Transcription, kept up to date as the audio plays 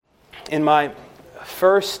In my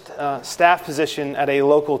first staff position at a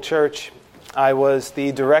local church, I was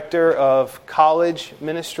the director of college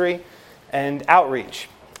ministry and outreach.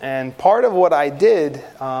 And part of what I did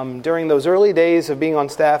during those early days of being on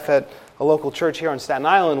staff at a local church here on Staten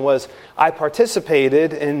Island was I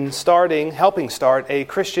participated in helping start a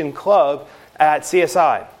Christian club at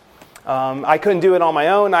CSI. I couldn't do it on my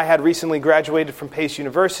own. I had recently graduated from Pace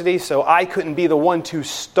University, so I couldn't be the one to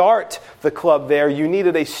start the club there. You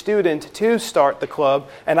needed a student to start the club,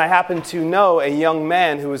 and I happened to know a young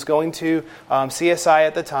man who was going to CSI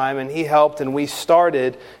at the time, and he helped, and we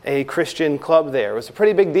started a Christian club there. It was a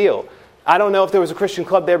pretty big deal. I don't know if there was a Christian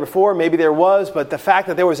club there before, maybe there was, but the fact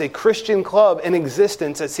that there was a Christian club in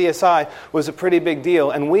existence at CSI was a pretty big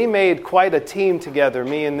deal. And we made quite a team together,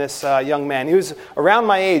 me and this young man. He was around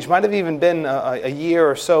my age, might have even been a year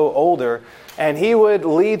or so older. And he would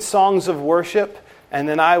lead songs of worship, and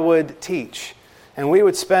then I would teach. And we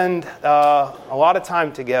would spend a lot of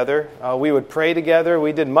time together. We would pray together.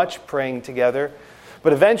 We did much praying together.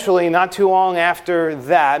 But eventually, not too long after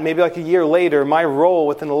that, maybe like a year later, my role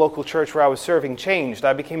within the local church where I was serving changed.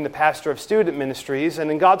 I became the pastor of student ministries, and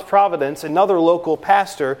in God's providence, another local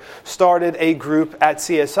pastor started a group at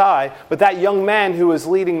CSI. But that young man who was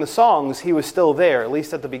leading the songs, he was still there, at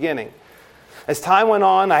least at the beginning. As time went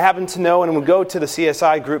on, I happened to know and would go to the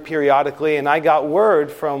CSI group periodically, and I got word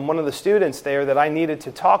from one of the students there that I needed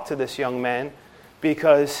to talk to this young man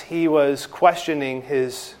because he was questioning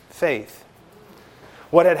his faith.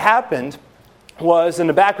 What had happened was, in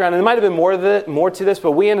the background, and there might have been more to this,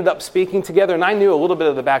 but we ended up speaking together, and I knew a little bit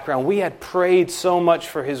of the background. We had prayed so much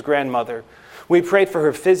for his grandmother. We prayed for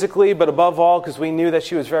her physically, but above all, because we knew that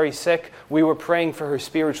she was very sick, we were praying for her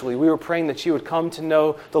spiritually. We were praying that she would come to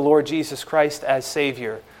know the Lord Jesus Christ as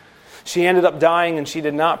Savior. She ended up dying, and she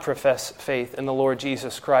did not profess faith in the Lord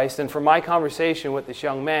Jesus Christ. And from my conversation with this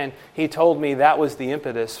young man, he told me that was the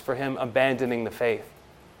impetus for him abandoning the faith.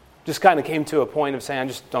 Just kind of came to a point of saying, I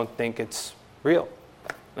just don't think it's real.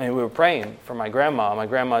 I mean, we were praying for my grandma. My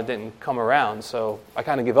grandma didn't come around, so I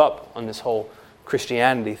kind of give up on this whole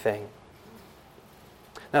Christianity thing.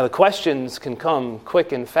 Now, the questions can come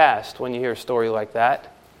quick and fast when you hear a story like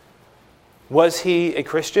that. Was he a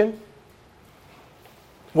Christian?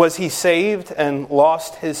 Was he saved and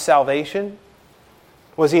lost his salvation?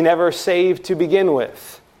 Was he never saved to begin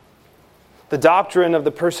with? The doctrine of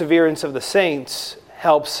the perseverance of the saints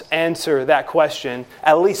helps answer that question,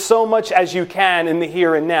 at least so much as you can in the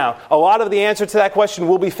here and now. A lot of the answer to that question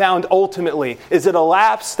will be found ultimately. Is it a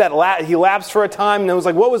lapse that he lapsed for a time and it was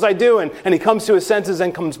like, what was I doing? And he comes to his senses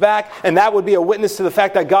and comes back, and that would be a witness to the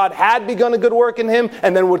fact that God had begun a good work in him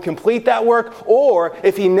and then would complete that work. Or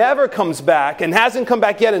if he never comes back and hasn't come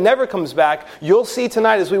back yet and never comes back, you'll see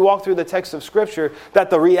tonight as we walk through the text of Scripture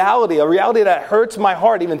that a reality that hurts my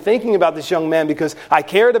heart even thinking about this young man, because I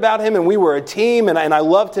cared about him and we were a team and I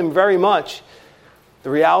loved him very much. The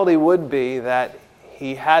reality would be that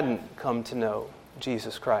he hadn't come to know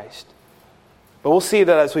Jesus Christ. But we'll see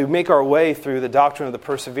that as we make our way through the doctrine of the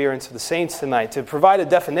perseverance of the saints tonight. To provide a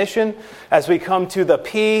definition, as we come to the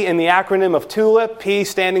P in the acronym of TULIP, P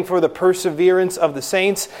standing for the perseverance of the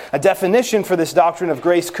saints, a definition for this doctrine of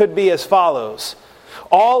grace could be as follows: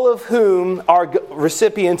 all of whom are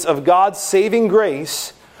recipients of God's saving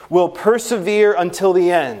grace will persevere until the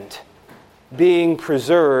end, being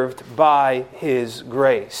preserved by His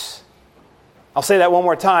grace. I'll say that one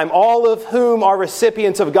more time. All of whom are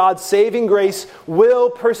recipients of God's saving grace will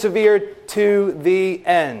persevere to the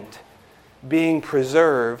end, being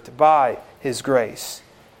preserved by His grace.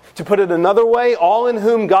 To put it another way, all in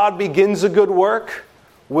whom God begins a good work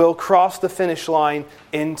will cross the finish line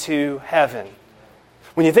into heaven.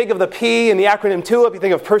 When you think of the P in the acronym TULIP, you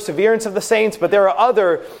think of perseverance of the saints, but there are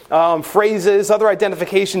other phrases, other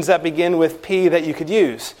identifications that begin with P that you could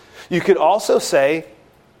use. You could also say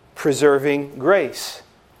preserving grace.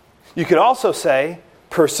 You could also say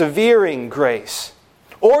persevering grace.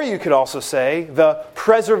 Or you could also say the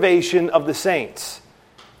preservation of the saints.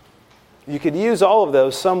 You could use all of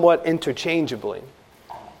those somewhat interchangeably.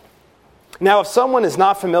 Now, if someone is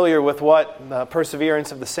not familiar with what the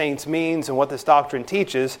perseverance of the saints means and what this doctrine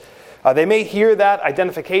teaches, they may hear that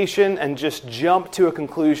identification and just jump to a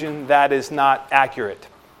conclusion that is not accurate.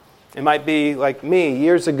 It might be like me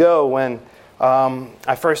years ago when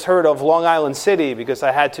I first heard of Long Island City because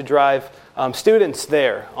I had to drive students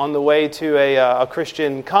there on the way to a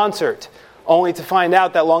Christian concert, only to find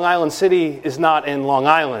out that Long Island City is not in Long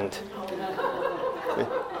Island.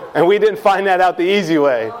 And we didn't find that out the easy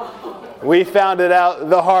way. We found it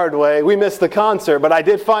out the hard way. We missed the concert, but I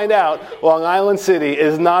did find out Long Island City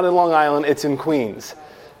is not in Long Island, it's in Queens.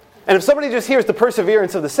 And if somebody just hears the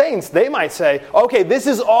perseverance of the saints, they might say, okay, this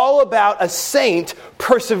is all about a saint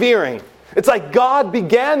persevering. It's like God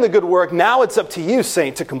began the good work, now it's up to you,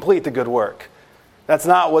 saint, to complete the good work. That's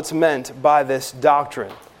not what's meant by this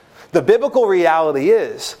doctrine. The biblical reality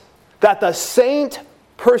is that the saint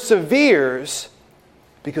perseveres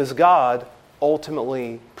because God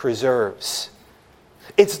ultimately preserves.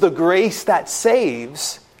 It's the grace that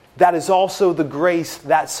saves that is also the grace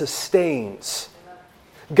that sustains.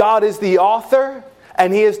 God is the author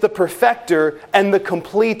and He is the perfecter and the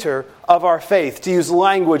completer of our faith, to use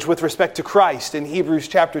language with respect to Christ in Hebrews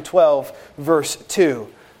chapter 12, verse 2.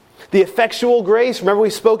 The effectual grace, remember we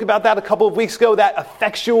spoke about that a couple of weeks ago, that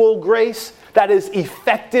effectual grace that is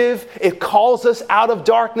effective. It calls us out of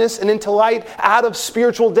darkness and into light, out of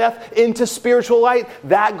spiritual death into spiritual light.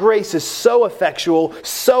 That grace is so effectual,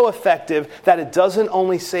 so effective, that it doesn't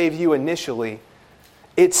only save you initially,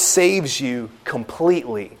 it saves you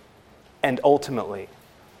completely and ultimately.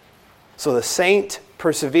 So the saint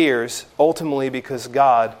perseveres ultimately because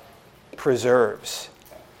God preserves.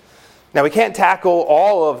 Now, we can't tackle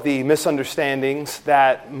all of the misunderstandings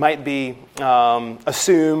that might be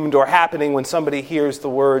assumed or happening when somebody hears the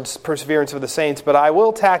words perseverance of the saints, but I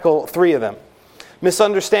will tackle 3 of them.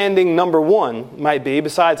 Misunderstanding number 1 might be,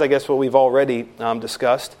 besides, I guess, what we've already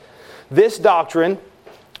discussed, this doctrine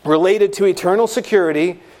related to eternal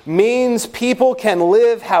security means people can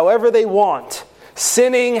live however they want,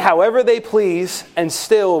 sinning however they please, and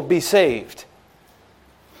still be saved.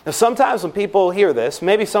 Now, sometimes when people hear this,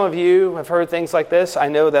 maybe some of you have heard things like this. I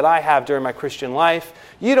know that I have during my Christian life.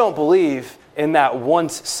 You don't believe in that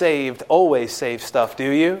once saved, always saved stuff, do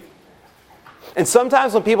you? And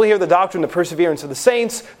sometimes when people hear the doctrine of perseverance of the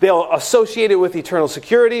saints, they'll associate it with eternal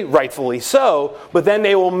security, rightfully so, but then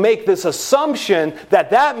they will make this assumption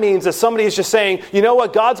that means that somebody is just saying, you know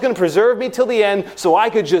what, God's going to preserve me till the end so I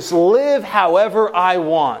could just live however I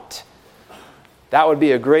want. That would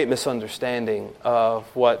be a great misunderstanding of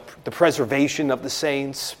what the preservation of the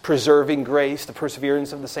saints, preserving grace, the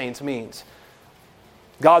perseverance of the saints means.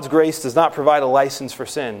 God's grace does not provide a license for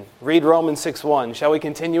sin. Read Romans 6:1. Shall we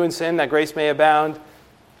continue in sin that grace may abound?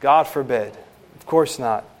 God forbid. Of course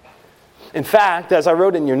not. In fact, as I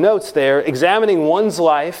wrote in your notes there, examining one's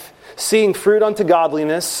life, seeing fruit unto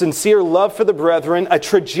godliness, sincere love for the brethren, a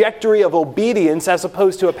trajectory of obedience as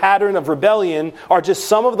opposed to a pattern of rebellion are just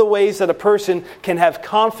some of the ways that a person can have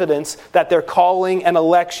confidence that their calling and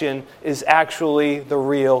election is actually the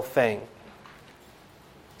real thing.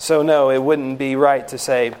 So no, it wouldn't be right to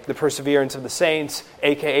say the perseverance of the saints,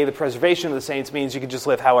 aka the preservation of the saints, means you can just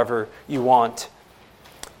live however you want.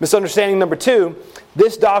 Misunderstanding number 2,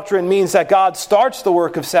 this doctrine means that God starts the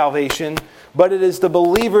work of salvation, but it is the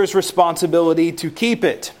believer's responsibility to keep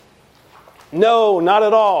it. No, not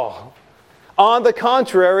at all. On the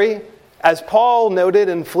contrary, as Paul noted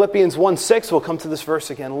in Philippians 1:6, we'll come to this verse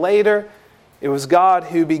again later, it was God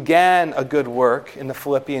who began a good work in the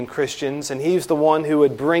Philippian Christians, and He's the one who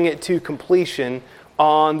would bring it to completion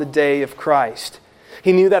on the day of Christ.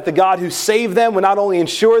 He knew that the God who saved them would not only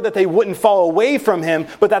ensure that they wouldn't fall away from Him,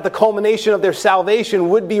 but that the culmination of their salvation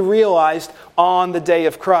would be realized on the day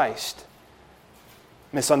of Christ.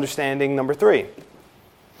 Misunderstanding number 3.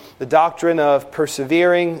 The doctrine of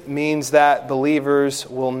persevering means that believers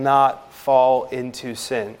will not fall into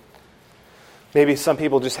sin. Maybe some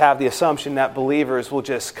people just have the assumption that believers will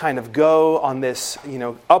just kind of go on this,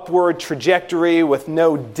 upward trajectory with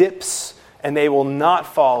no dips, and they will not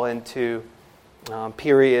fall into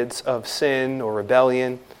periods of sin or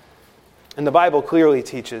rebellion. And the Bible clearly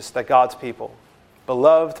teaches that God's people,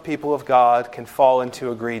 beloved people of God, can fall into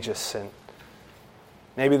egregious sin.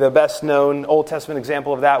 Maybe the best known Old Testament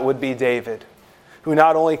example of that would be David, who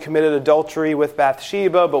not only committed adultery with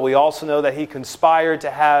Bathsheba, but we also know that he conspired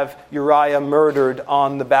to have Uriah murdered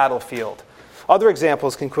on the battlefield. Other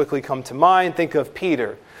examples can quickly come to mind. Think of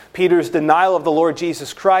Peter. Peter's denial of the Lord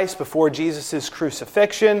Jesus Christ before Jesus'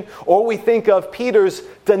 crucifixion. Or we think of Peter's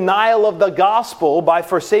denial of the gospel by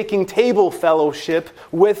forsaking table fellowship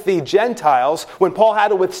with the Gentiles when Paul had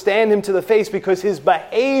to withstand him to the face because his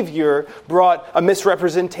behavior brought a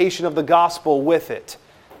misrepresentation of the gospel with it.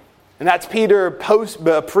 And that's Peter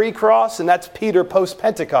pre-cross, and that's Peter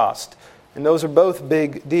post-Pentecost. And those are both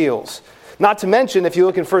big deals. Not to mention, if you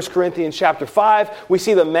look in 1 Corinthians chapter 5, we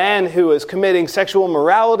see the man who is committing sexual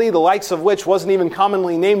immorality, the likes of which wasn't even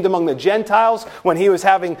commonly named among the Gentiles, when he was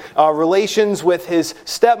having relations with his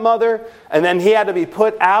stepmother. And then he had to be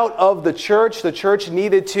put out of the church. The church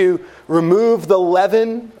needed to remove the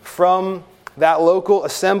leaven from that local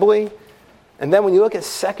assembly. And then when you look at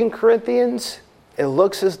 2 Corinthians, it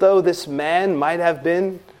looks as though this man might have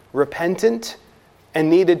been repentant. and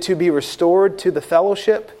needed to be restored to the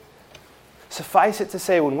fellowship. Suffice it to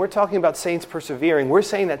say, when we're talking about saints persevering, we're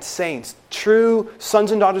saying that saints, true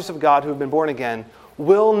sons and daughters of God who have been born again,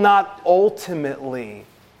 will not ultimately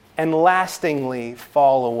and lastingly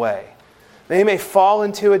fall away. They may fall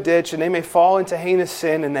into a ditch and they may fall into heinous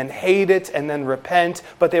sin and then hate it and then repent,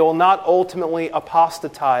 but they will not ultimately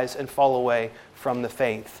apostatize and fall away from the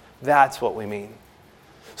faith. That's what we mean.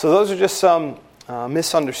 So those are just some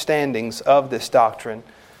misunderstandings of this doctrine.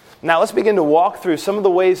 Now let's begin to walk through some of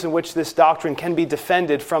the ways in which this doctrine can be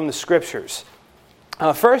defended from the Scriptures.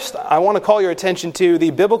 First, I want to call your attention to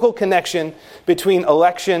the biblical connection between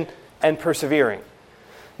election and persevering.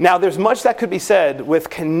 Now, there's much that could be said with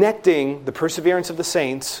connecting the perseverance of the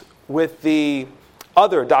saints with the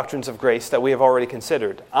other doctrines of grace that we have already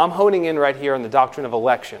considered. I'm honing in right here on the doctrine of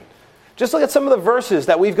election. Just look at some of the verses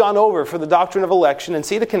that we've gone over for the doctrine of election and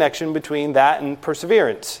see the connection between that and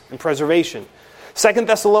perseverance and preservation. 2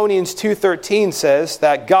 Thessalonians 2:13 says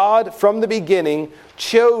that God from the beginning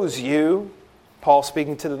chose you, Paul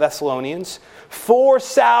speaking to the Thessalonians, for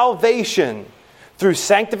salvation through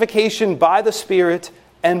sanctification by the Spirit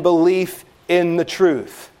and belief in the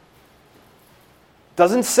truth.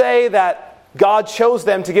 Doesn't say that God chose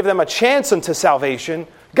them to give them a chance unto salvation.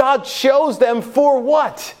 God chose them for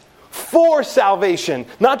what? For salvation.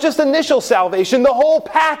 Not just initial salvation, the whole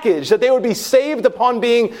package, that they would be saved upon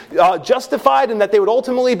being justified and that they would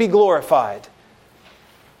ultimately be glorified.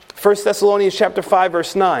 1 Thessalonians chapter 5,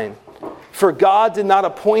 verse 9. For God did not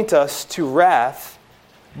appoint us to wrath,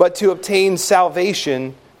 but to obtain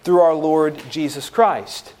salvation through our Lord Jesus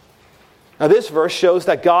Christ. Now this verse shows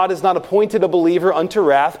that God has not appointed a believer unto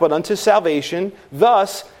wrath, but unto salvation.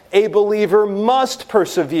 Thus, a believer must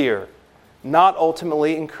persevere, not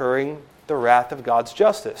ultimately incurring the wrath of God's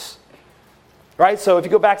justice. Right? So if you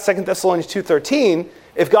go back to 2 Thessalonians 2:13,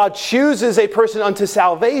 if God chooses a person unto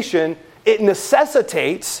salvation, it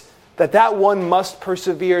necessitates that one must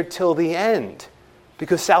persevere till the end.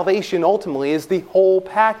 Because salvation ultimately is the whole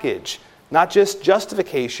package. Not just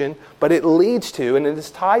justification, but it leads to and it is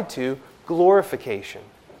tied to glorification.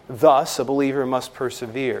 Thus, a believer must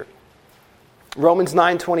persevere. Romans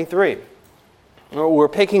 9:23. We're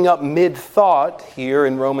picking up mid-thought here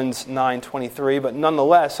in Romans 9:23, but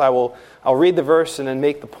nonetheless, I'll read the verse and then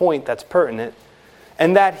make the point that's pertinent.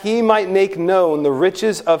 And that he might make known the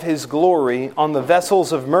riches of his glory on the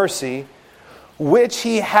vessels of mercy, which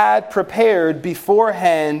he had prepared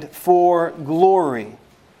beforehand for glory.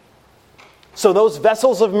 So those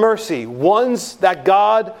vessels of mercy, ones that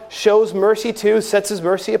God shows mercy to, sets his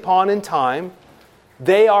mercy upon in time,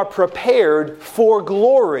 they are prepared for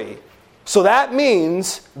glory. So that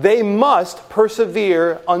means they must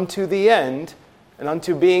persevere unto the end and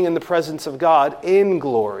unto being in the presence of God in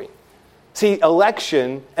glory. See,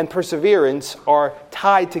 election and perseverance are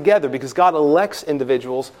tied together because God elects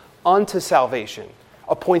individuals unto salvation,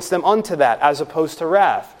 appoints them unto that as opposed to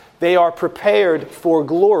wrath. They are prepared for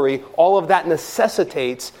glory. All of that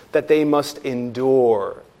necessitates that they must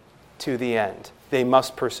endure to the end. They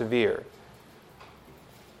must persevere.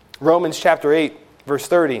 Romans chapter 8, verse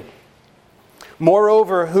 30.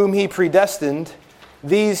 Moreover, whom he predestined,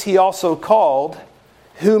 these he also called.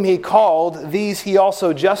 Whom he called, these he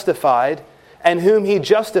also justified. And whom he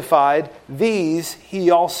justified, these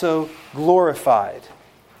he also glorified.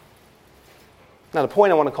 Now, the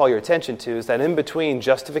point I want to call your attention to is that in between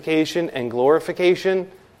justification and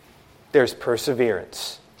glorification, there's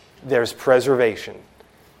perseverance. There's preservation.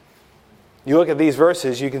 You look at these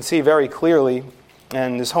verses, you can see very clearly,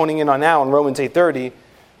 and is honing in on now in Romans 8:30,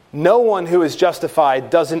 no one who is justified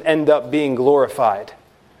doesn't end up being glorified.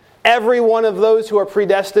 Every one of those who are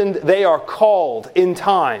predestined, they are called in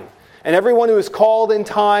time. And everyone who is called in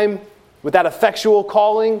time with that effectual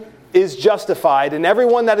calling is justified. And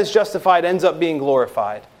everyone that is justified ends up being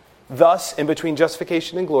glorified. Thus, in between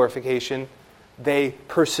justification and glorification, they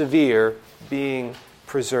persevere being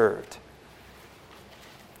preserved.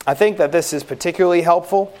 I think that this is particularly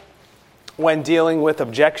helpful when dealing with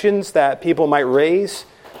objections that people might raise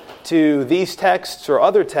to these texts or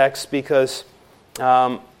other texts, because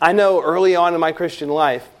I know early on in my Christian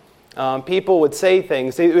life, people would say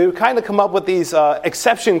things. They would kind of come up with these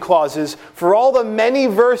exception clauses for all the many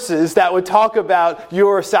verses that would talk about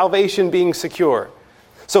your salvation being secure.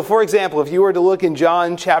 So, for example, if you were to look in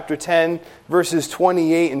John chapter 10, verses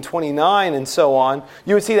 28 and 29 and so on,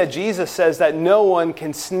 you would see that Jesus says that no one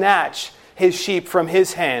can snatch his sheep from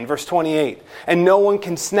his hand, verse 28. And no one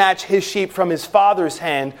can snatch his sheep from his Father's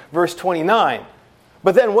hand, verse 29.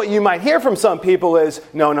 But then what you might hear from some people is,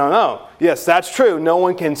 no. Yes, that's true. No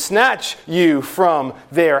one can snatch you from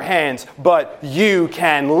their hands, but you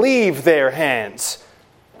can leave their hands.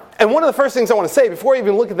 And one of the first things I want to say before I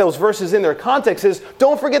even look at those verses in their context is,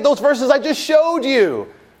 don't forget those verses I just showed you.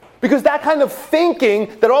 Because that kind of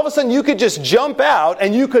thinking that all of a sudden you could just jump out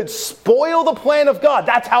and you could spoil the plan of God,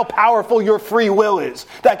 that's how powerful your free will is.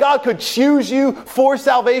 That God could choose you for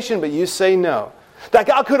salvation, but you say no. That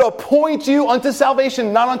God could appoint you unto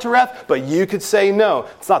salvation, not unto wrath, but you could say no.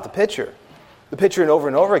 It's not the picture. The picture and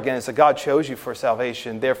over again is that God chose you for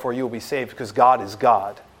salvation, therefore you will be saved because God is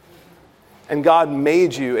God. And God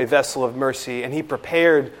made you a vessel of mercy, and He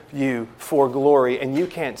prepared you for glory, and you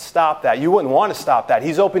can't stop that. You wouldn't want to stop that.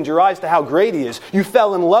 He's opened your eyes to how great He is. You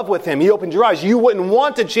fell in love with Him. He opened your eyes. You wouldn't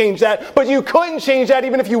want to change that, but you couldn't change that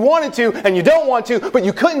even if you wanted to, and you don't want to, but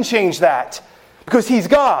you couldn't change that because He's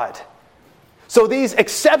God. So these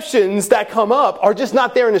exceptions that come up are just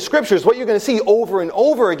not there in the Scriptures. What you're going to see over and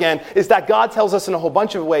over again is that God tells us in a whole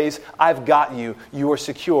bunch of ways, I've got you. You are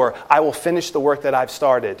secure. I will finish the work that I've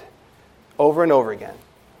started. Over and over again.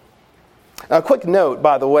 Now, a quick note,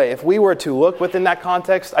 by the way, if we were to look within that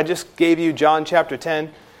context, I just gave you John chapter 10,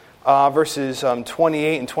 verses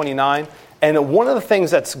 28 and 29. And one of the things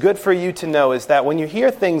that's good for you to know is that when you hear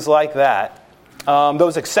things like that,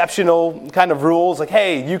 those exceptional kind of rules, like,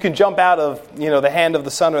 hey, you can jump out of the hand of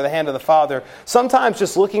the Son or the hand of the Father, sometimes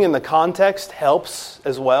just looking in the context helps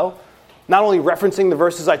as well. Not only referencing the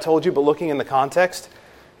verses I told you, but looking in the context.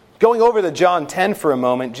 Going over to John 10 for a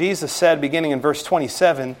moment, Jesus said, beginning in verse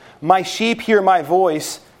 27, "My sheep hear my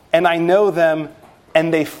voice, and I know them,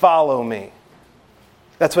 and they follow me."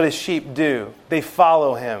 That's what His sheep do. They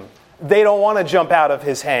follow Him. They don't want to jump out of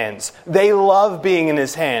His hands. They love being in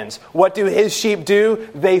His hands. What do His sheep do?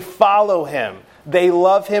 They follow Him. They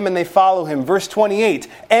love Him and they follow Him. Verse 28,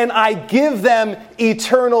 "And I give them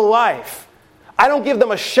eternal life." I don't give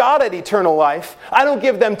them a shot at eternal life. I don't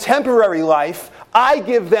give them temporary life. I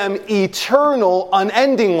give them eternal,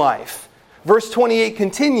 unending life. Verse 28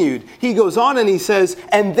 continued. He goes on and he says,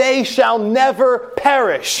 "And they shall never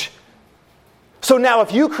perish." So now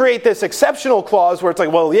if you create this exceptional clause where it's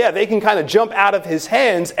like, well, yeah, they can kind of jump out of His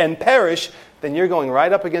hands and perish, then you're going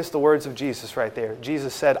right up against the words of Jesus right there.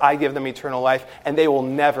 Jesus said, I give them eternal life, and they will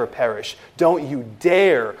never perish. Don't you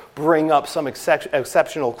dare bring up some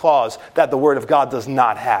exceptional clause that the Word of God does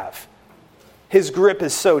not have. His grip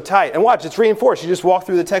is so tight. And watch, it's reinforced. You just walk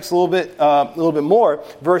through the text a little bit more.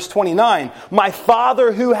 Verse 29, "My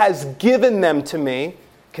Father who has given them to me,"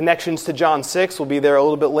 connections to John 6 will be there a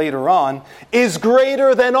little bit later on, "is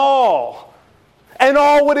greater than all." And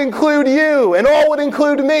all would include you, and all would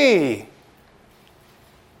include me.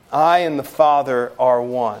 "I and the Father are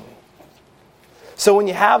one." So when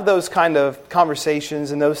you have those kind of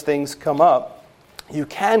conversations and those things come up, you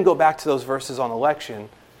can go back to those verses on election,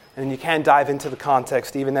 and you can dive into the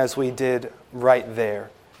context even as we did right there.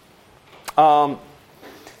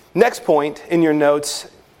 Next point in your notes,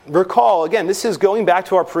 recall, again, this is going back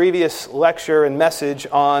to our previous lecture and message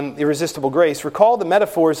on irresistible grace. Recall the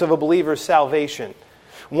metaphors of a believer's salvation.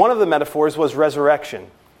 One of the metaphors was resurrection.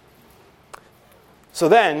 So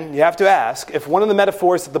then, you have to ask, if one of the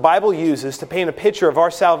metaphors that the Bible uses to paint a picture of our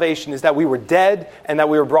salvation is that we were dead and that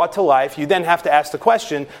we were brought to life, you then have to ask the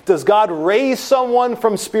question, does God raise someone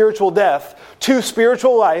from spiritual death to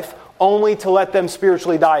spiritual life only to let them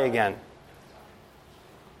spiritually die again?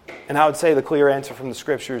 And I would say the clear answer from the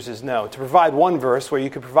Scriptures is no. To provide one verse where you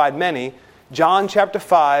could provide many, John chapter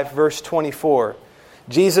 5, verse 24.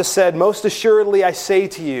 Jesus said, "Most assuredly I say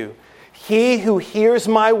to you, he who hears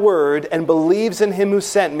my word and believes in Him who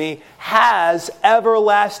sent me has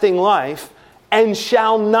everlasting life and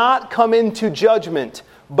shall not come into judgment,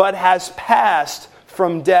 but has passed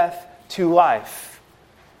from death to life."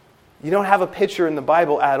 You don't have a picture in the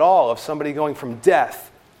Bible at all of somebody going from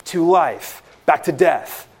death to life, back to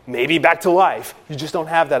death, maybe back to life. You just don't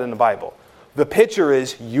have that in the Bible. The picture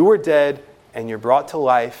is you are dead and you're brought to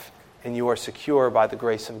life and you are secure by the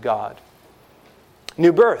grace of God.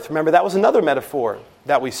 New birth. Remember, that was another metaphor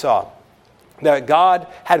that we saw. That God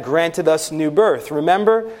had granted us new birth.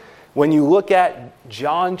 Remember, when you look at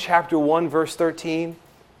John chapter 1, verse 13,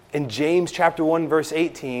 and James chapter 1, verse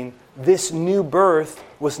 18, this new birth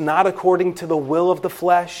was not according to the will of the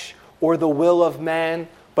flesh or the will of man,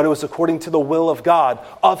 but it was according to the will of God.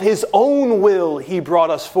 Of His own will, He brought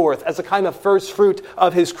us forth as a kind of first fruit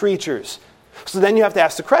of His creatures. So then you have to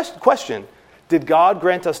ask the question, did God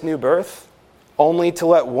grant us new birth only to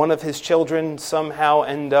let one of His children somehow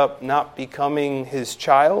end up not becoming His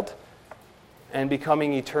child and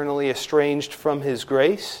becoming eternally estranged from His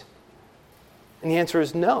grace? And the answer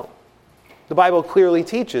is no. The Bible clearly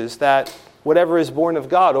teaches that whatever is born of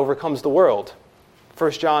God overcomes the world.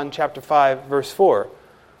 1 John chapter 5, verse 4.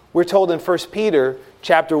 We're told in 1 Peter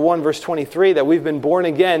chapter 1, verse 23 that we've been born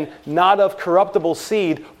again, not of corruptible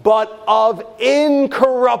seed, but of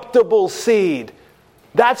incorruptible seed.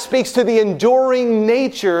 That speaks to the enduring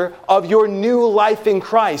nature of your new life in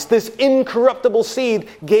Christ. This incorruptible seed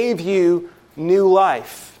gave you new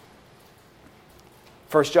life.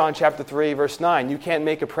 1 John chapter 3, verse 9, you can't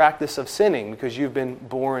make a practice of sinning because you've been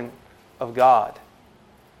born of God.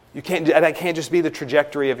 That can't just be the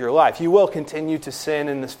trajectory of your life. You will continue to sin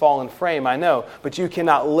in this fallen frame, I know, but you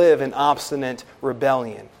cannot live in obstinate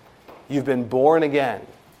rebellion. You've been born again.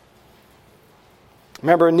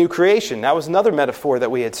 Remember, a new creation. That was another metaphor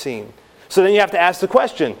that we had seen. So then you have to ask the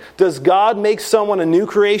question, does God make someone a new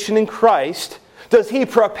creation in Christ? Does He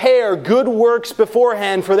prepare good works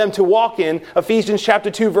beforehand for them to walk in, Ephesians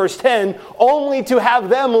chapter 2, verse 10, only to have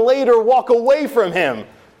them later walk away from Him?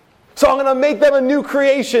 So I'm going to make them a new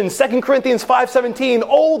creation. 2 Corinthians 5:17,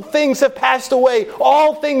 old things have passed away.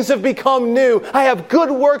 All things have become new. I have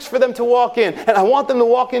good works for them to walk in. And I want them to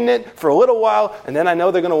walk in it for a little while, and then I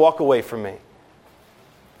know they're going to walk away from me.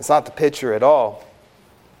 It's not the picture at all.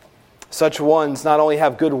 Such ones not only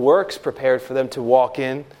have good works prepared for them to walk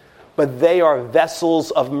in, but they are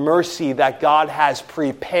vessels of mercy that God has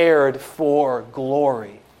prepared for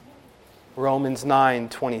glory. Romans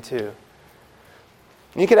 9:22.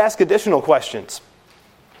 You could ask additional questions.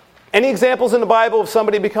 Any examples in the Bible of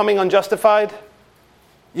somebody becoming unjustified?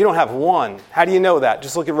 You don't have one. How do you know that?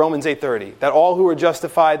 Just look at Romans 8:30. That all who are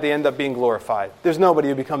justified, they end up being glorified. There's nobody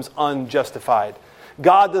who becomes unjustified.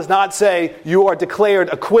 God does not say, you are declared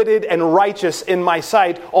acquitted and righteous in my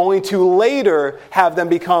sight, only to later have them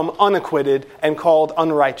become unacquitted and called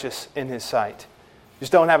unrighteous in His sight. You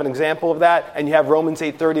just don't have an example of that, and you have Romans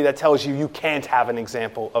 8:30 that tells you can't have an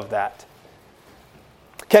example of that.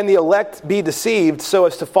 Can the elect be deceived so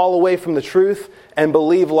as to fall away from the truth and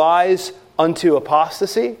believe lies unto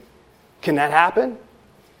apostasy? Can that happen?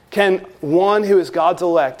 Can one who is God's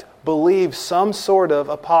elect believe some sort of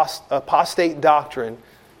apostate doctrine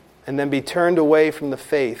and then be turned away from the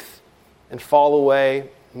faith and fall away,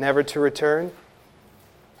 never to return?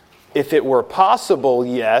 If it were possible,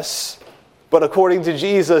 yes. But according to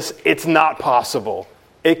Jesus, it's not possible.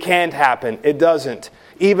 It can't happen. It doesn't.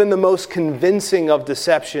 Even the most convincing of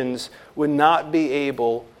deceptions would not be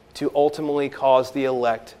able to ultimately cause the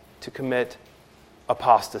elect to commit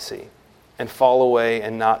apostasy and fall away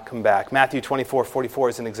and not come back. Matthew 24:44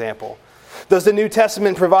 is an example. Does the New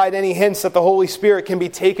Testament provide any hints that the Holy Spirit can be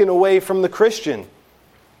taken away from the Christian?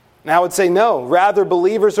 And I would say no. Rather,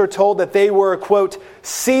 believers are told that they were, quote,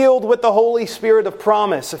 sealed with the Holy Spirit of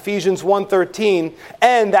promise, Ephesians 1:13,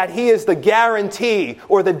 and that He is the guarantee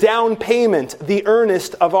or the down payment, the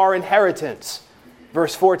earnest of our inheritance.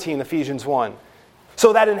 Verse 14, Ephesians 1.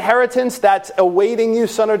 So that inheritance that's awaiting you,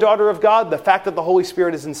 son or daughter of God, the fact that the Holy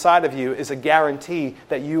Spirit is inside of you is a guarantee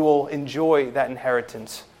that you will enjoy that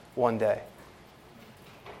inheritance one day.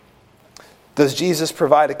 Does Jesus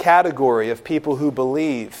provide a category of people who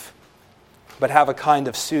believe but have a kind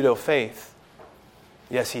of pseudo-faith?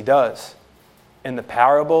 Yes, He does. In the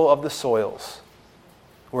parable of the soils,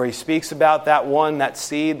 where He speaks about that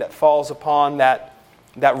seed that falls upon that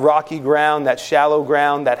rocky ground, that shallow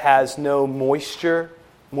ground that has no moisture.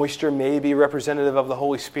 Moisture may be representative of the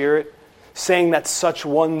Holy Spirit, saying that such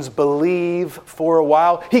ones believe for a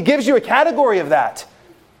while. He gives you a category of that.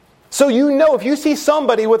 So you know, if you see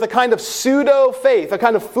somebody with a kind of pseudo-faith, a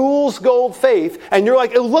kind of fool's gold faith, and you're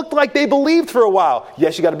like, it looked like they believed for a while.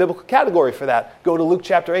 Yes, you got a biblical category for that. Go to Luke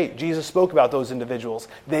chapter 8. Jesus spoke about those individuals.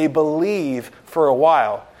 They believe for a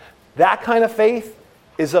while. That kind of faith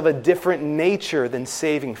is of a different nature than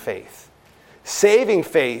saving faith. Saving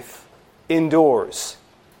faith endures.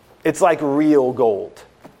 It's like real gold.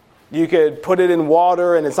 You could put it in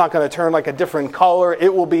water and it's not going to turn like a different color.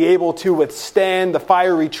 It will be able to withstand the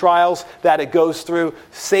fiery trials that it goes through.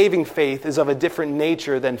 Saving faith is of a different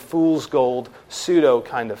nature than fool's gold, pseudo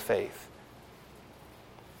kind of faith.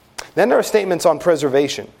 Then there are statements on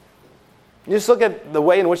preservation. You just look at the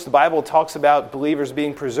way in which the Bible talks about believers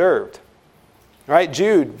being preserved. All right,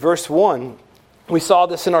 Jude, verse 1. We saw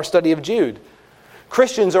this in our study of Jude.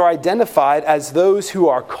 Christians are identified as those who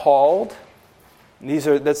are called.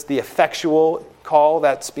 That's the effectual call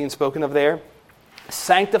that's being spoken of there.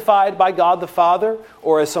 Sanctified by God the Father,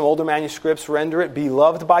 or as some older manuscripts render it,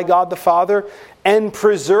 beloved by God the Father, and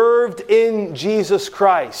preserved in Jesus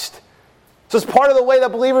Christ. So it's part of the way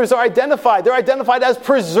that believers are identified. They're identified as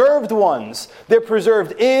preserved ones. They're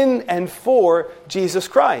preserved in and for Jesus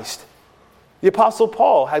Christ. The Apostle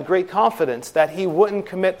Paul had great confidence that he wouldn't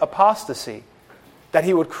commit apostasy, that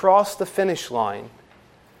he would cross the finish line.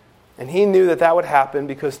 And he knew that that would happen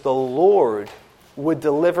because the Lord would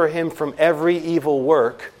deliver him from every evil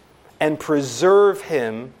work and preserve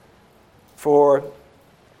him for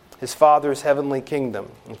his Father's heavenly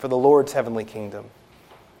kingdom and for the Lord's heavenly kingdom.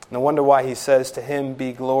 No wonder why he says, to him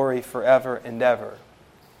be glory forever and ever.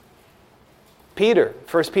 Peter,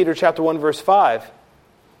 1 Peter chapter 1, verse 5,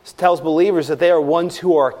 tells believers that they are ones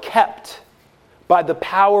who are kept by the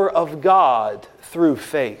power of God through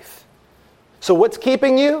faith. So what's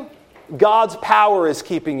keeping you? God's power is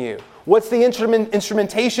keeping you. What's the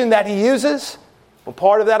instrumentation that he uses? Well,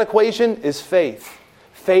 part of that equation is faith.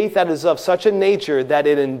 Faith that is of such a nature that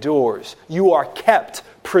it endures. You are kept,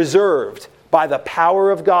 preserved by the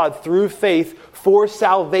power of God through faith for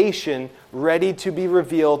salvation, ready to be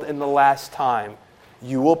revealed in the last time.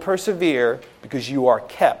 You will persevere because you are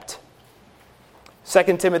kept.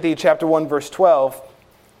 2 Timothy chapter 1, verse 12,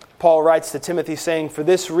 Paul writes to Timothy saying, for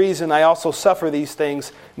this reason I also suffer these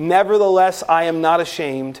things. Nevertheless, I am not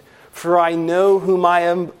ashamed, for I know whom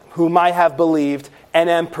I have believed, and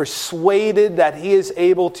am persuaded that he is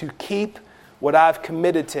able to keep what I've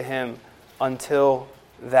committed to him until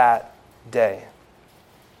that day.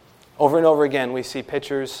 Over and over again, we see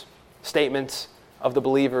pictures, statements of the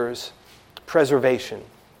believers' preservation.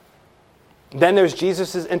 Then there's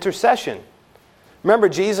Jesus' intercession. Remember,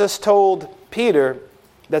 Jesus told Peter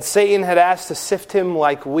that Satan had asked to sift him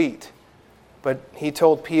like wheat. But he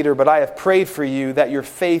told Peter, but I have prayed for you that your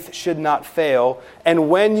faith should not fail. And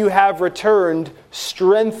when you have returned,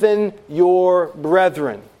 strengthen your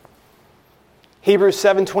brethren. Hebrews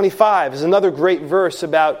 7:25 is another great verse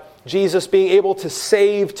about Jesus being able to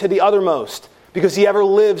save to the uttermost because he ever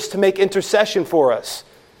lives to make intercession for us.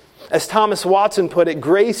 As Thomas Watson put it,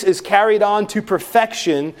 grace is carried on to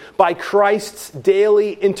perfection by Christ's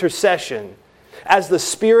daily intercession. As the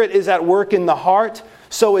Spirit is at work in the heart,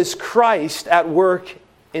 so is Christ at work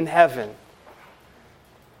in heaven.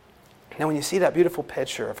 Now, when you see that beautiful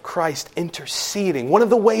picture of Christ interceding, one of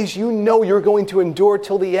the ways you know you're going to endure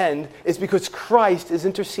till the end is because Christ is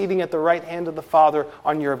interceding at the right hand of the Father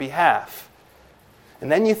on your behalf.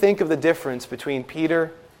 And then you think of the difference between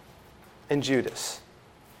Peter and Judas.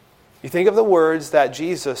 You think of the words that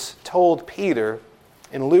Jesus told Peter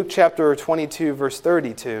in Luke chapter 22, verse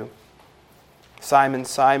 32. Simon,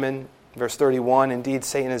 Simon, verse 31, indeed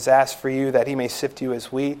Satan has asked for you that he may sift you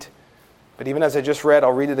as wheat. But even as I just read,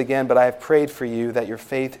 I'll read it again. But I have prayed for you that your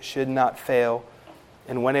faith should not fail.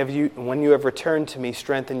 And when you have returned to me,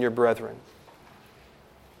 strengthen your brethren.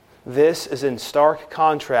 This is in stark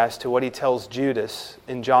contrast to what he tells Judas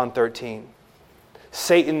in John 13.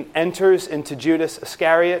 Satan enters into Judas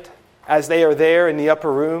Iscariot as they are there in the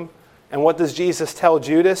upper room. And what does Jesus tell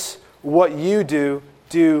Judas? What you do,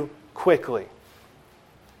 do quickly.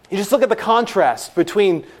 You just look at the contrast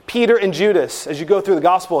between Peter and Judas as you go through the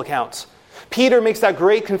gospel accounts. Peter makes that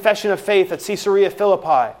great confession of faith at Caesarea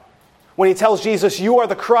Philippi when he tells Jesus, you are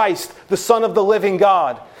the Christ, the Son of the living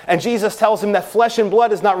God. And Jesus tells him that flesh and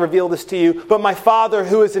blood has not revealed this to you, but my Father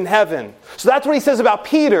who is in heaven. So that's what he says about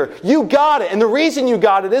Peter. You got it. And the reason you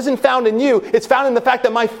got it isn't found in you. It's found in the fact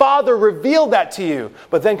that my Father revealed that to you.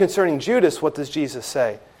 But then concerning Judas, what does Jesus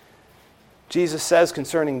say? Jesus says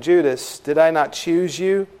concerning Judas, did I not choose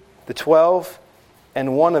you, the 12,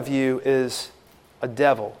 and one of you is a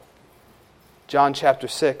devil? John chapter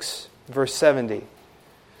 6, verse 70.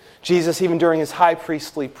 Jesus, even during his high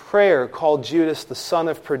priestly prayer, called Judas the son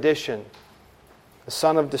of perdition, the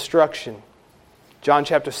son of destruction. John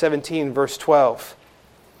chapter 17, verse 12.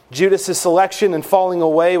 Judas' selection and falling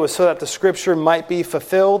away was so that the scripture might be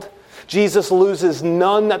fulfilled. Jesus loses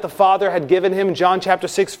none that the Father had given him in John chapter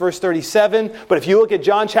 6, verse 37. But if you look at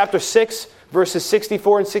John chapter 6, verses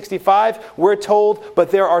 64 and 65, we're told,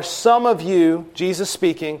 but there are some of you, Jesus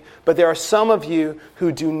speaking, but there are some of you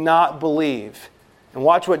who do not believe. And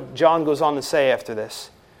watch what John goes on to say after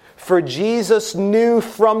this. For Jesus knew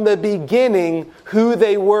from the beginning who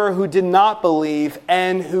they were who did not believe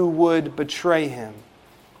and who would betray him.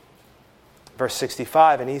 Verse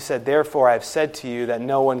 65, and he said, therefore I have said to you that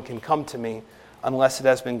no one can come to me unless it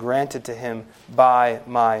has been granted to him by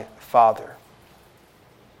my Father.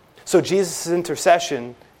 So Jesus'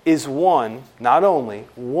 intercession is not only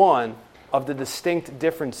one of the distinct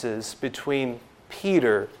differences between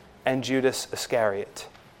Peter and Judas Iscariot.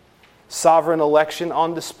 Sovereign election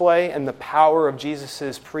on display and the power of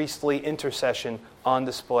Jesus' priestly intercession on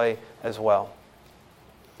display as well.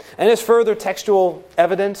 And as further textual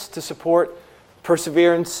evidence to support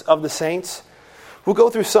perseverance of the saints, we'll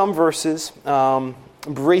go through some verses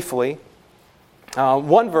briefly.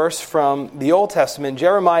 one verse from the Old Testament,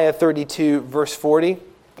 Jeremiah 32, verse 40.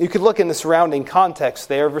 You could look in the surrounding context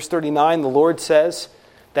there. Verse 39, the Lord says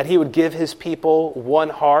that he would give his people one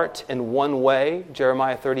heart and one way,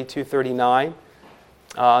 Jeremiah 32, 39.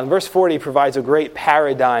 And verse 40 provides a great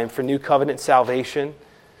paradigm for new covenant salvation.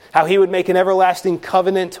 How he would make an everlasting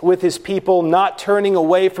covenant with his people, not turning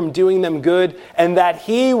away from doing them good, and that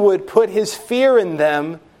he would put his fear in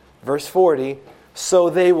them, verse 40, so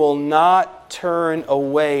they will not turn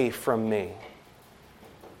away from me,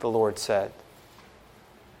 the Lord said.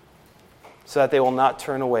 So that they will not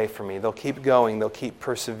turn away from me. They'll keep going. They'll keep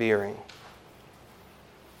persevering.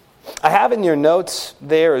 I have in your notes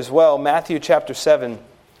there as well, Matthew chapter 7,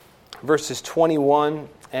 verses 21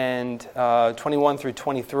 and 21 through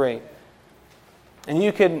 23. And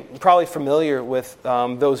you can probably familiar with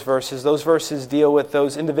those verses. Those verses deal with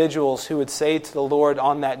those individuals who would say to the Lord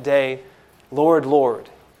on that day, Lord, Lord.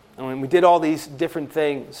 And when we did all these different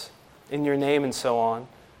things in your name and so on.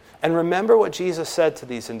 And remember what Jesus said to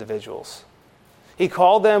these individuals. He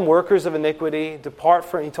called them workers of iniquity.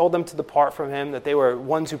 He told them to depart from him, that they were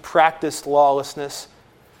ones who practiced lawlessness.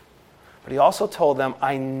 But he also told them,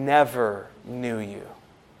 I never knew you.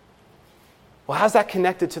 Well, how's that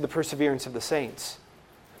connected to the perseverance of the saints?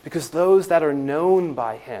 Because those that are known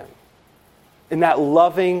by him, in that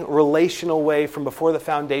loving, relational way from before the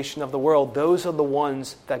foundation of the world, those are the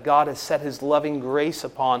ones that God has set his loving grace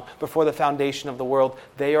upon before the foundation of the world.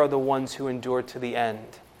 They are the ones who endure to the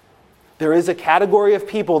end. There is a category of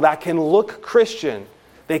people that can look Christian.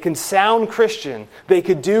 They can sound Christian. They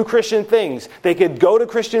could do Christian things. They could go to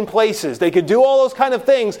Christian places. They could do all those kind of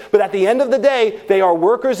things. But at the end of the day, they are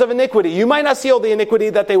workers of iniquity. You might not see all the iniquity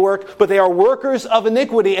that they work, but they are workers of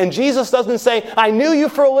iniquity. And Jesus doesn't say, I knew you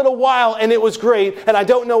for a little while and it was great and I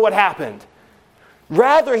don't know what happened.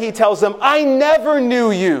 Rather, he tells them, I never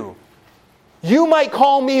knew you. You might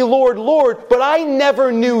call me Lord, Lord, but I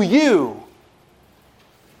never knew you.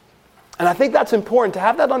 And I think that's important to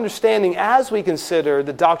have that understanding as we consider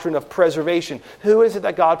the doctrine of preservation. Who is it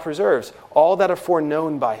that God preserves? All that are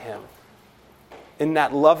foreknown by him. In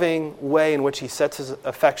that loving way in which he sets his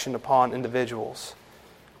affection upon individuals.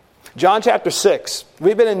 John chapter 6.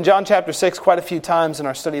 We've been in John chapter 6 quite a few times in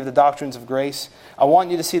our study of the doctrines of grace. I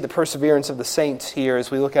want you to see the perseverance of the saints here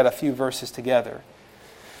as we look at a few verses together.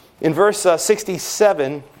 In verse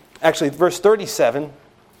 37, actually verse 37,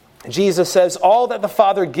 Jesus says, all that the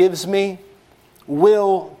Father gives me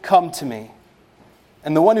will come to me.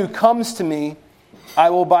 And the one who comes to me,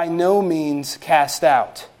 I will by no means cast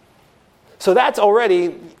out. So that's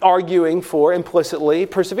already arguing for, implicitly,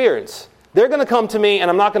 perseverance. They're going to come to me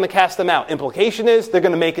and I'm not going to cast them out. Implication is they're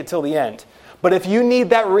going to make it till the end. But if you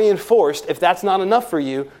need that reinforced, if that's not enough for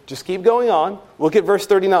you, just keep going on. Look at verse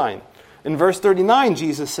 39. In verse 39,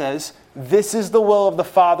 Jesus says, this is the will of the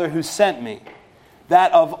Father who sent me,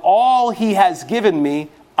 that of all he has given me,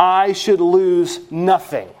 I should lose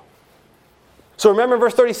nothing. So remember in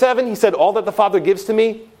verse 37, he said, all that the Father gives to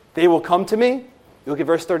me, they will come to me. You look at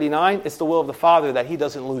verse 39, it's the will of the Father that he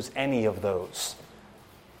doesn't lose any of those.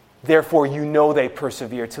 Therefore, you know they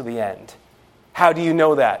persevere to the end. How do you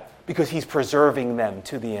know that? Because he's preserving them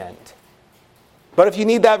to the end. But if you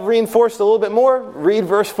need that reinforced a little bit more, read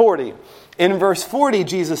verse 40. In verse 40,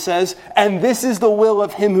 Jesus says, and this is the will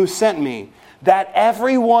of him who sent me, that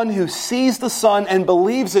everyone who sees the Son and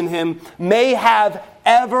believes in him may have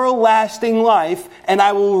everlasting life, and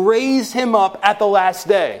I will raise him up at the last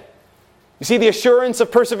day. You see the assurance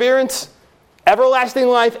of perseverance? Everlasting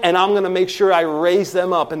life, and I'm going to make sure I raise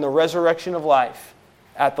them up in the resurrection of life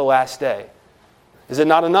at the last day. Is it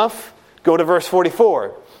not enough? Go to verse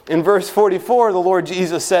 44. In verse 44, the Lord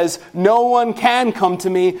Jesus says, no one can come to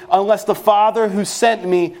me unless the Father who sent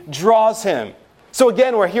me draws him. So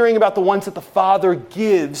again, we're hearing about the ones that the Father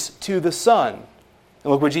gives to the Son.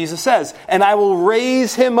 And look what Jesus says. And I will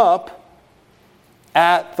raise him up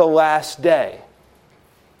at the last day.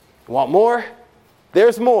 Want more?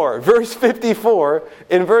 There's more. Verse 54.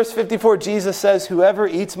 In verse 54, Jesus says, whoever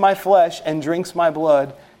eats my flesh and drinks my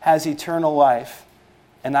blood has eternal life.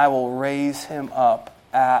 And I will raise him up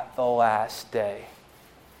at the last day.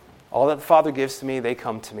 All that the Father gives to me, they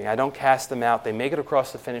come to me. I don't cast them out. They make it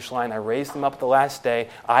across the finish line. I raise them up at the last day.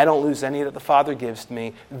 I don't lose any that the Father gives to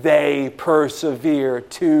me. They persevere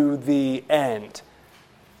to the end.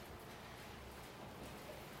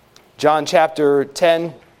 John chapter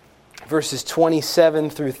 10, verses 27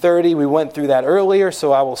 through 30. We went through that earlier,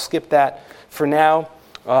 so I will skip that for now.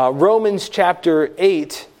 Romans chapter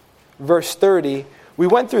 8, verse 30. We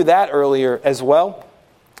went through that earlier as well.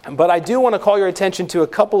 But I do want to call your attention to a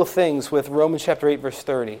couple of things with Romans chapter 8, verse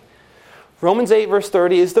 30. Romans 8 verse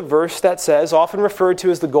 30 is the verse that says, often referred to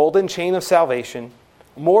as the golden chain of salvation,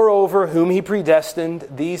 moreover, whom he predestined,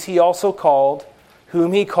 these he also called.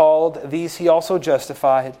 Whom he called, these he also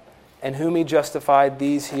justified. And whom he justified,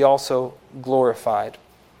 these he also glorified.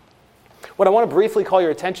 What I want to briefly call your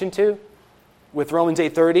attention to with Romans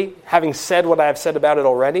 8:30, having said what I have said about it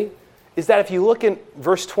already, is that if you look in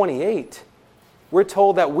verse 28, we're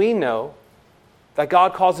told that we know that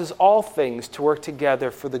God causes all things to work together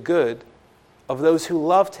for the good of those who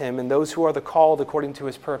loved him and those who are the called according to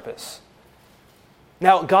his purpose.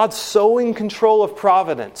 Now, God's so in control of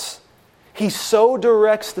providence. He so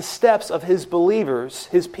directs the steps of his believers,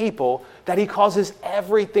 his people, that he causes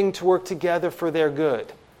everything to work together for their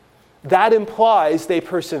good. That implies they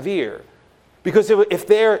persevere. Because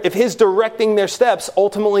if his directing their steps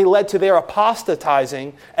ultimately led to their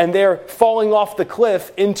apostatizing and their falling off the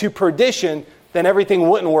cliff into perdition, then everything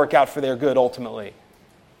wouldn't work out for their good ultimately.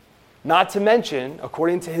 Not to mention,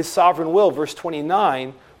 according to his sovereign will, verse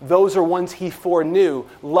 29, those are ones he foreknew,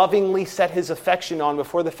 lovingly set his affection on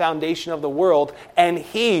before the foundation of the world, and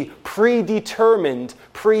he predetermined,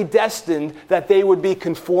 predestined that they would be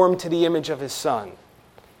conformed to the image of his Son.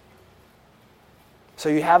 So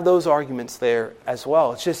you have those arguments there as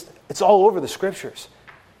well. It's all over the Scriptures.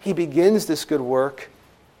 He begins this good work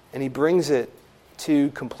and he brings it to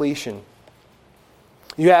completion.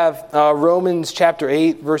 You have Romans chapter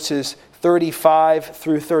 8, verses 35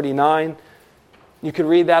 through 39. You can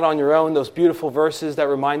read that on your own, those beautiful verses that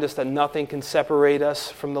remind us that nothing can separate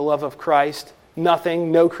us from the love of Christ.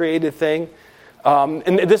 Nothing, no created thing.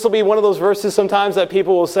 And this will be one of those verses sometimes that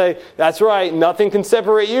people will say, that's right, nothing can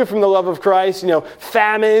separate you from the love of Christ.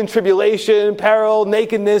 Famine, tribulation, peril,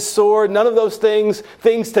 nakedness, sword, none of those things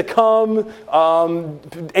to come,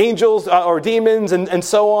 angels or demons and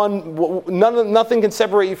so on. Nothing can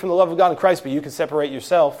separate you from the love of God in Christ, but you can separate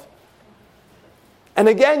yourself. And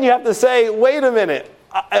again, you have to say, wait a minute.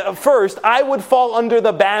 First, I would fall under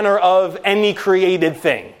the banner of any created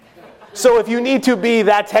thing. So if you need to be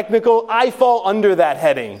that technical, I fall under that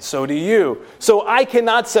heading. So do you. So I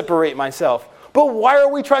cannot separate myself. But why are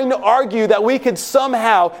we trying to argue that we could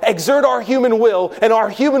somehow exert our human will, and our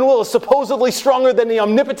human will is supposedly stronger than the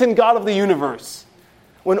omnipotent God of the universe?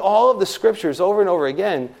 When all of the Scriptures, over and over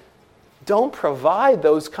again, don't provide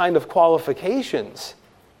those kind of qualifications.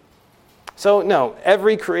 So no,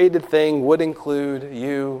 every created thing would include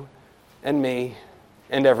you and me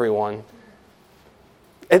and everyone.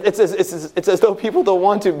 It's as though people don't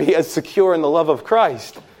want to be as secure in the love of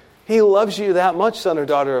Christ. He loves you that much, son or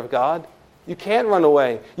daughter of God. You can't run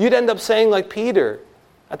away. You'd end up saying like Peter.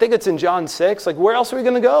 I think it's in John 6. Like, where else are we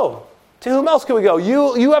going to go? To whom else can we go?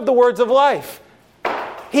 You have the words of life.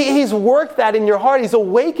 He's worked that in your heart. He's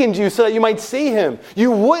awakened you so that you might see him.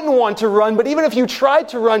 You wouldn't want to run, but even if you tried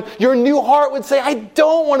to run, your new heart would say, I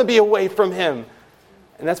don't want to be away from him.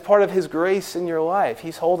 And that's part of his grace in your life.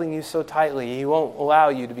 He's holding you so tightly. He won't allow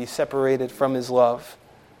you to be separated from his love.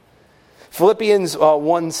 Philippians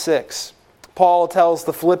 1:6. Paul tells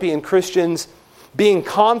the Philippian Christians, being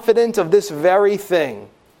confident of this very thing.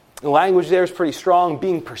 The language there is pretty strong.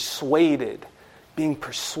 Being persuaded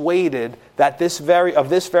that this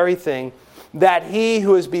very thing, that he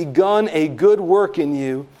who has begun a good work in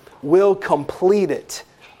you will complete it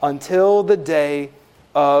until the day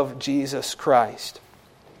of Jesus Christ.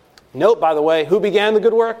 Note, by the way, who began the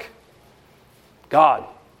good work? God,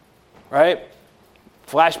 right?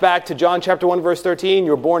 Flashback to John chapter 1, verse 13.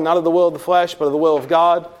 You were born not of the will of the flesh, but of the will of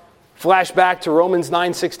God. Flashback to Romans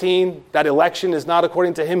 9:16. That election is not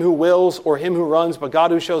according to him who wills or him who runs, but God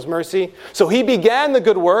who shows mercy. So he began the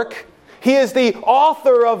good work. He is the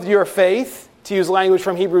author of your faith, to use language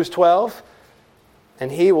from Hebrews 12. And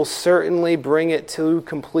he will certainly bring it to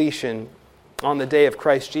completion on the day of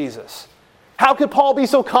Christ Jesus. How could Paul be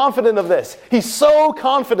so confident of this? He's so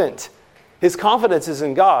confident. His confidence is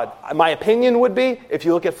in God. My opinion would be, if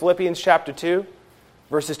you look at Philippians chapter 2,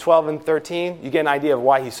 verses 12 and 13, you get an idea of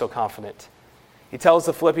why he's so confident. He tells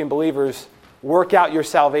the Philippian believers, work out your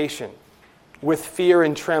salvation with fear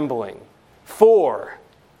and trembling. For,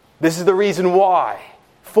 this is the reason why,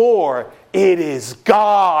 for it is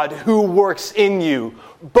God who works in you,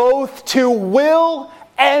 both to will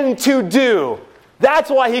and to do.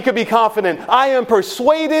 That's why he could be confident. I am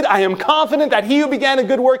persuaded, I am confident that he who began a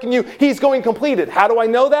good work in you, he's going to complete it. How do I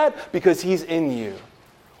know that? Because he's in you,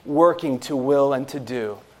 working to will and to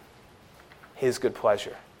do his good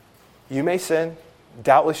pleasure. You may sin,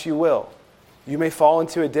 doubtless you will. You may fall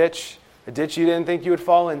into a ditch you didn't think you would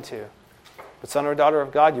fall into. But son or daughter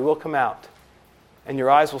of God, you will come out. And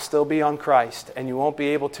your eyes will still be on Christ, and you won't be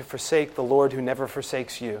able to forsake the Lord who never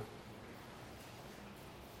forsakes you.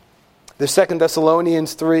 There's 2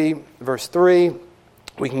 Thessalonians 3, verse 3.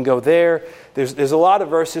 We can go there. There's a lot of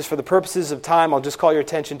verses. For the purposes of time, I'll just call your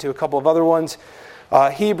attention to a couple of other ones.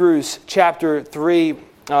 Hebrews chapter 3,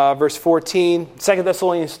 verse 14. 2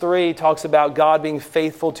 Thessalonians 3 talks about God being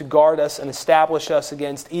faithful to guard us and establish us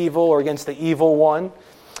against evil or against the evil one.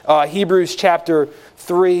 Hebrews chapter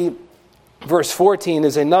 3, verse 14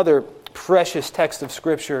 is another precious text of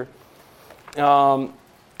Scripture that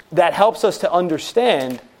helps us to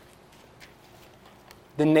understand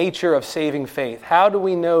the nature of saving faith. How do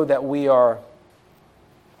we know that we are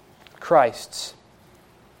Christ's?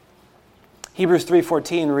 Hebrews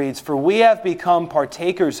 3:14 reads, "For we have become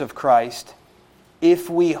partakers of Christ if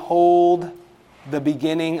we hold the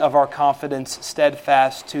beginning of our confidence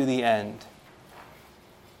steadfast to the end."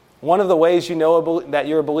 One of the ways you know that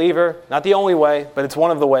you're a believer, not the only way, but it's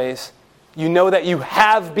one of the ways, you know that you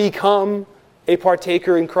have become a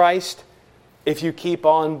partaker in Christ if you keep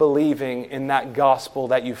on believing in that gospel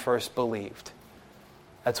that you first believed.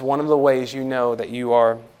 That's one of the ways you know that you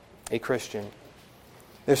are a Christian.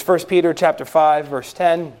 There's 1 Peter chapter 5, verse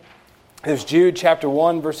 10. There's Jude chapter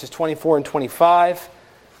 1, verses 24 and 25.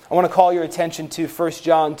 I want to call your attention to 1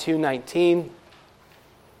 John 2:19.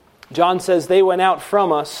 John says, "They went out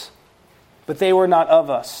from us, but they were not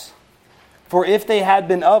of us. For if they had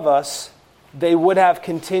been of us, they would have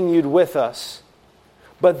continued with us.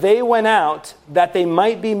 But they went out that they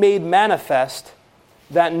might be made manifest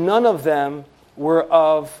that none of them were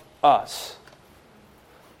of us."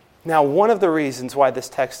 Now, one of the reasons why this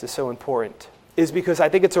text is so important is because I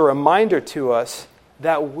think it's a reminder to us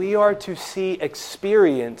that we are to see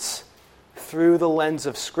experience through the lens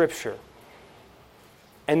of Scripture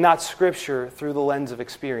and not Scripture through the lens of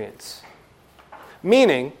experience.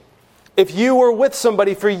 Meaning, if you were with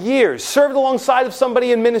somebody for years, served alongside of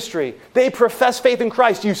somebody in ministry, they profess faith in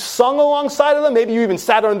Christ, you sung alongside of them, maybe you even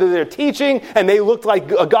sat under their teaching and they looked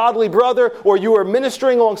like a godly brother, or you were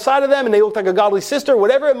ministering alongside of them and they looked like a godly sister,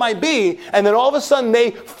 whatever it might be, and then all of a sudden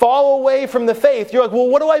they fall away from the faith. You're like, well,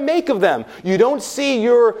 what do I make of them? You don't see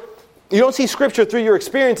Scripture through your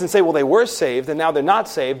experience and say, well, they were saved and now they're not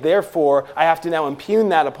saved, therefore I have to now impute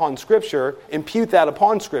that upon Scripture.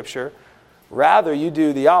 Rather, you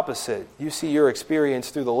do the opposite. You see your experience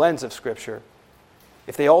through the lens of Scripture.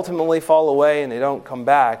 If they ultimately fall away and they don't come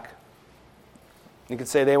back, you could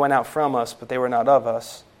say they went out from us, but they were not of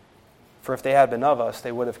us. For if they had been of us,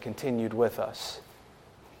 they would have continued with us.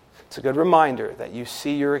 It's a good reminder that you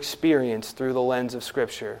see your experience through the lens of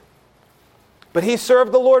Scripture. But he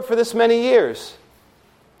served the Lord for this many years.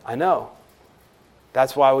 I know.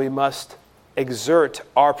 That's why we must exert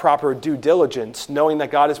our proper due diligence. Knowing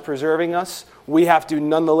that God is preserving us, we have to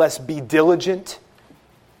nonetheless be diligent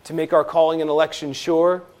to make our calling and election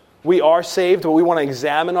sure. We are saved, but we want to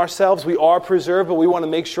examine ourselves. We are preserved, but we want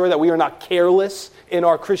to make sure that we are not careless in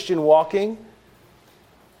our Christian walking.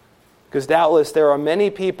 Because doubtless there are many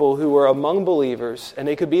people who are among believers, and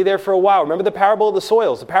they could be there for a while. Remember the parable of the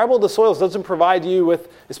soils. The parable of the soils doesn't provide you with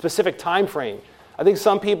a specific time frame. I think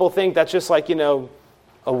some people think that's just like,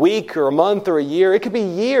 a week or a month or a year. It could be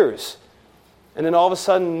years. And then all of a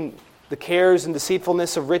sudden, the cares and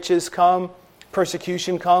deceitfulness of riches come,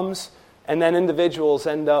 persecution comes, and then individuals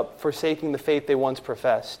end up forsaking the faith they once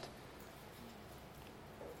professed.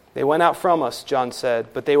 They went out from us, John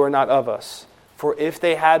said, but they were not of us. For if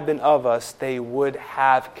they had been of us, they would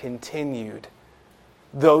have continued.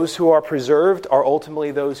 Those who are preserved are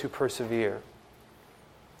ultimately those who persevere.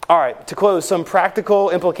 All right, to close, some practical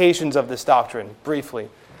implications of this doctrine, briefly.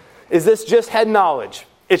 Is this just head knowledge?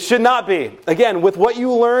 It should not be. Again, with what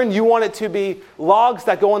you learn, you want it to be logs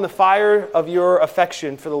that go on the fire of your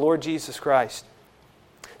affection for the Lord Jesus Christ.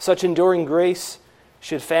 Such enduring grace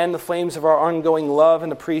should fan the flames of our ongoing love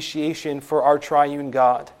and appreciation for our triune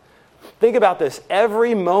God. Think about this.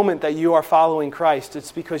 Every moment that you are following Christ,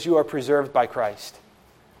 it's because you are preserved by Christ.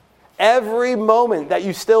 Every moment that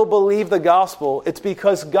you still believe the gospel, it's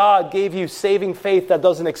because God gave you saving faith that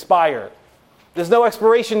doesn't expire. There's no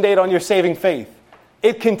expiration date on your saving faith.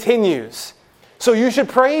 It continues. So you should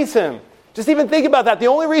praise Him. Just even think about that. The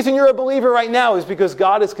only reason you're a believer right now is because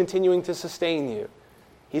God is continuing to sustain you.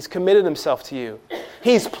 He's committed Himself to you.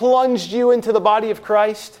 He's plunged you into the body of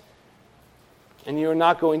Christ, and you're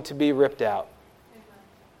not going to be ripped out.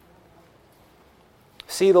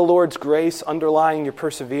 See the Lord's grace underlying your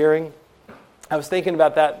persevering. I was thinking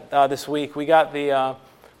about that this week. We got the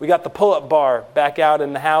pull-up bar back out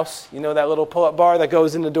in the house. You know that little pull-up bar that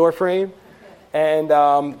goes in the door frame? And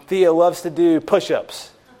Thea loves to do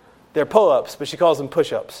push-ups. They're pull-ups, but she calls them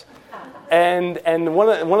push-ups. And one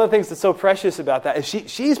of the things that's so precious about that is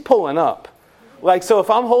she's pulling up. Like, so if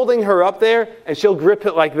I'm holding her up there and she'll grip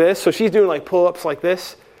it like this, so she's doing like pull-ups like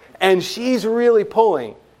this, and she's really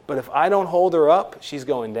pulling. But if I don't hold her up, she's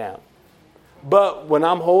going down. But when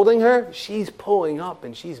I'm holding her, she's pulling up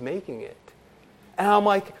and she's making it. And I'm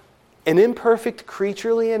like, an imperfect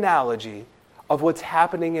creaturely analogy of what's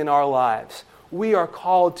happening in our lives. We are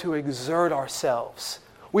called to exert ourselves.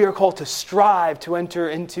 We are called to strive to enter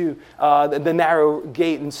into the narrow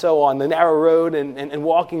gate and so on, the narrow road and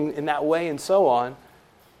walking in that way and so on.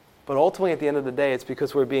 But ultimately, at the end of the day, it's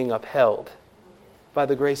because we're being upheld by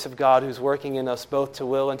the grace of God who's working in us both to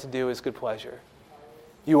will and to do His good pleasure.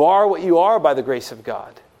 You are what you are by the grace of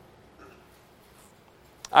God.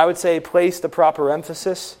 I would say place the proper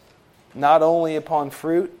emphasis not only upon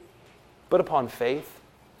fruit, but upon faith.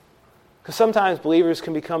 Because sometimes believers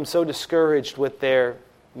can become so discouraged with their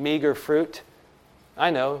meager fruit.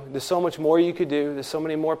 I know, there's so much more you could do. There's so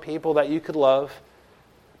many more people that you could love.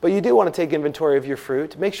 But you do want to take inventory of your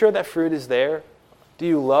fruit. Make sure that fruit is there. Do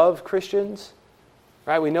you love Christians?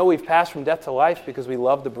 Right? We know we've passed from death to life because we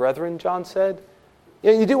love the brethren, John said.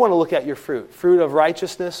 You do want to look at your fruit. Fruit of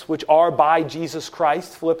righteousness, which are by Jesus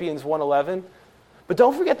Christ, Philippians 1:11. But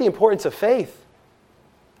don't forget the importance of faith.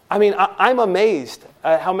 I mean, I'm amazed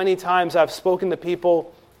at how many times I've spoken to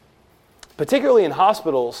people, particularly in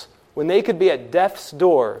hospitals, when they could be at death's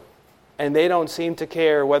door and they don't seem to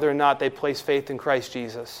care whether or not they place faith in Christ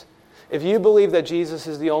Jesus. If you believe that Jesus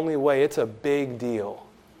is the only way, it's a big deal.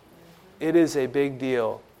 It is a big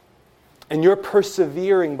deal. And you're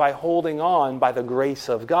persevering by holding on by the grace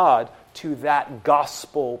of God to that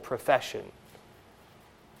gospel profession.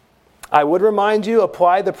 I would remind you,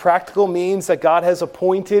 apply the practical means that God has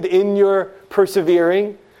appointed in your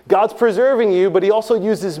persevering. God's preserving you, but He also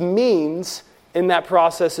uses means in that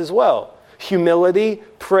process as well. Humility,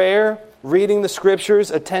 prayer, reading the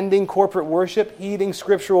Scriptures, attending corporate worship, heeding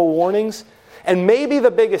scriptural warnings, and maybe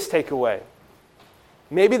the biggest takeaway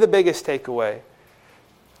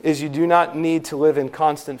is you do not need to live in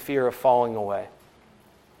constant fear of falling away.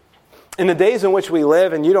 In the days in which we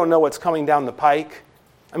live and you don't know what's coming down the pike,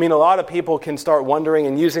 I mean, a lot of people can start wondering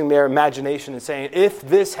and using their imagination and saying, if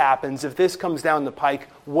this happens, if this comes down the pike,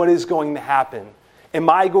 what is going to happen? Am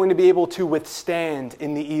I going to be able to withstand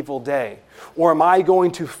in the evil day? Or am I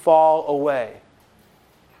going to fall away?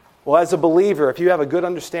 Well, as a believer, if you have a good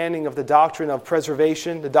understanding of the doctrine of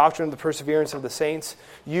preservation, the doctrine of the perseverance of the saints,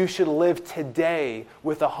 you should live today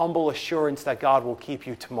with a humble assurance that God will keep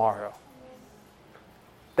you tomorrow.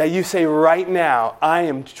 That you say right now, I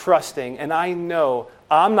am trusting and I know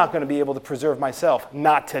I'm not going to be able to preserve myself.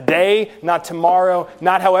 Not today, not tomorrow,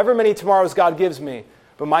 not however many tomorrows God gives me.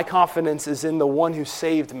 But my confidence is in the one who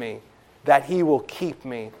saved me, that He will keep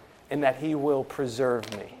me and that He will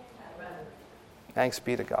preserve me. Amen. Thanks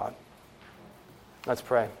be to God. Let's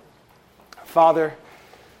pray. Father,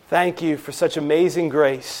 thank You for such amazing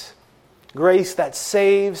grace. Grace that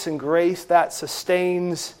saves and grace that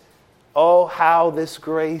sustains. Oh, how this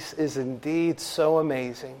grace is indeed so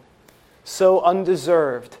amazing, so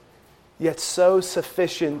undeserved, yet so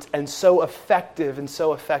sufficient and so effective and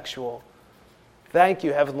so effectual. Thank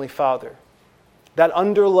You, Heavenly Father, that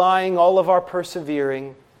underlying all of our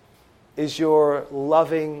persevering is Your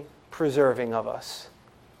loving preserving of us.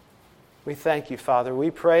 We thank You, Father.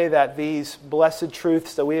 We pray that these blessed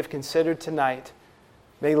truths that we have considered tonight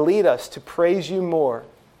may lead us to praise You more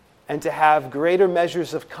and to have greater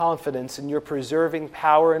measures of confidence in Your preserving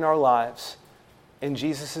power in our lives. In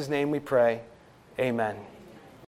Jesus' name we pray. Amen.